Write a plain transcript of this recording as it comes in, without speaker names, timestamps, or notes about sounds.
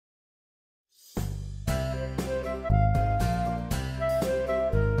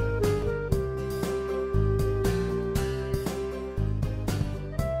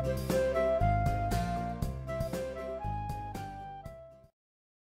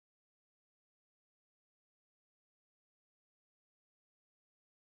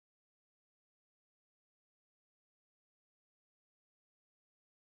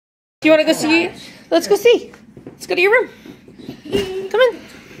Do you want to go see? Let's go see. Let's go to your room. Come in.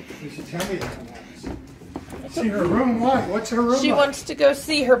 You should tell me that. See her room? What? What's her room? She wants to go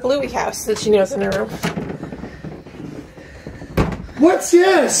see her Bluey house that she knows in her room. What's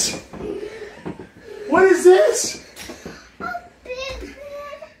this? What is this? A big bed.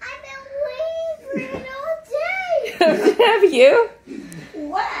 I've been waiting for it all day. Have you?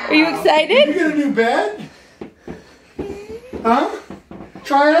 Wow. Are you excited? You get a new bed? Huh?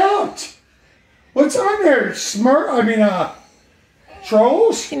 Try it out. What's on there?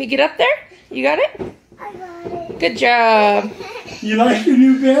 Trolls? Can you get up there? You got it? I got it. Good job. You like your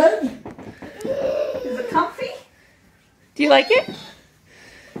new bed? Is it comfy? Do you like it?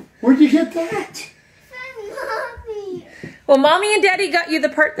 Where'd you get that? From Mommy. Well, Mommy and Daddy got you the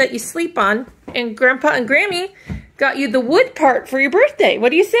part that you sleep on, and Grandpa and Grammy got you the wood part for your birthday. What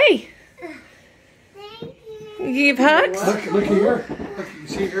do you say? Thank You you. give hugs? Look here. Look, you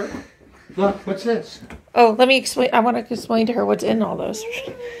see here? Look, what's this? Oh, let me explain. I want to explain to her what's in all those.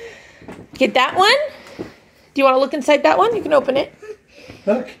 Get that one? Do you want to look inside that one? You can open it.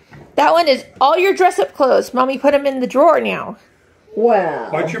 Look. That one is all your dress-up clothes. Mommy put them in the drawer now.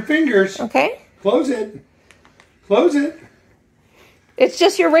 Wow. Watch your fingers. Okay? Close it. Close it. It's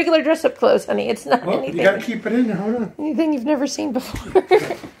just your regular dress-up clothes, honey. It's not Oh, anything. you gotta keep it in there. Hold on. Anything you've never seen before.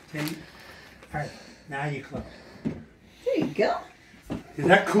 Alright, now you close. There you go. Is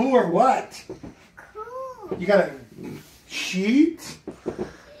that cool or what? Cool. You got a sheet?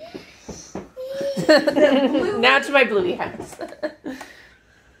 Now to my Bluey house.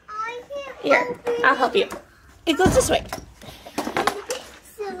 I can't Here, open I'll help you. It goes this way.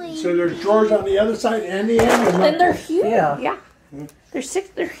 Silly. So there's drawers on the other side and the end? And they're huge. Yeah.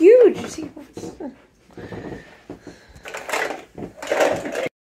 They're huge. You see?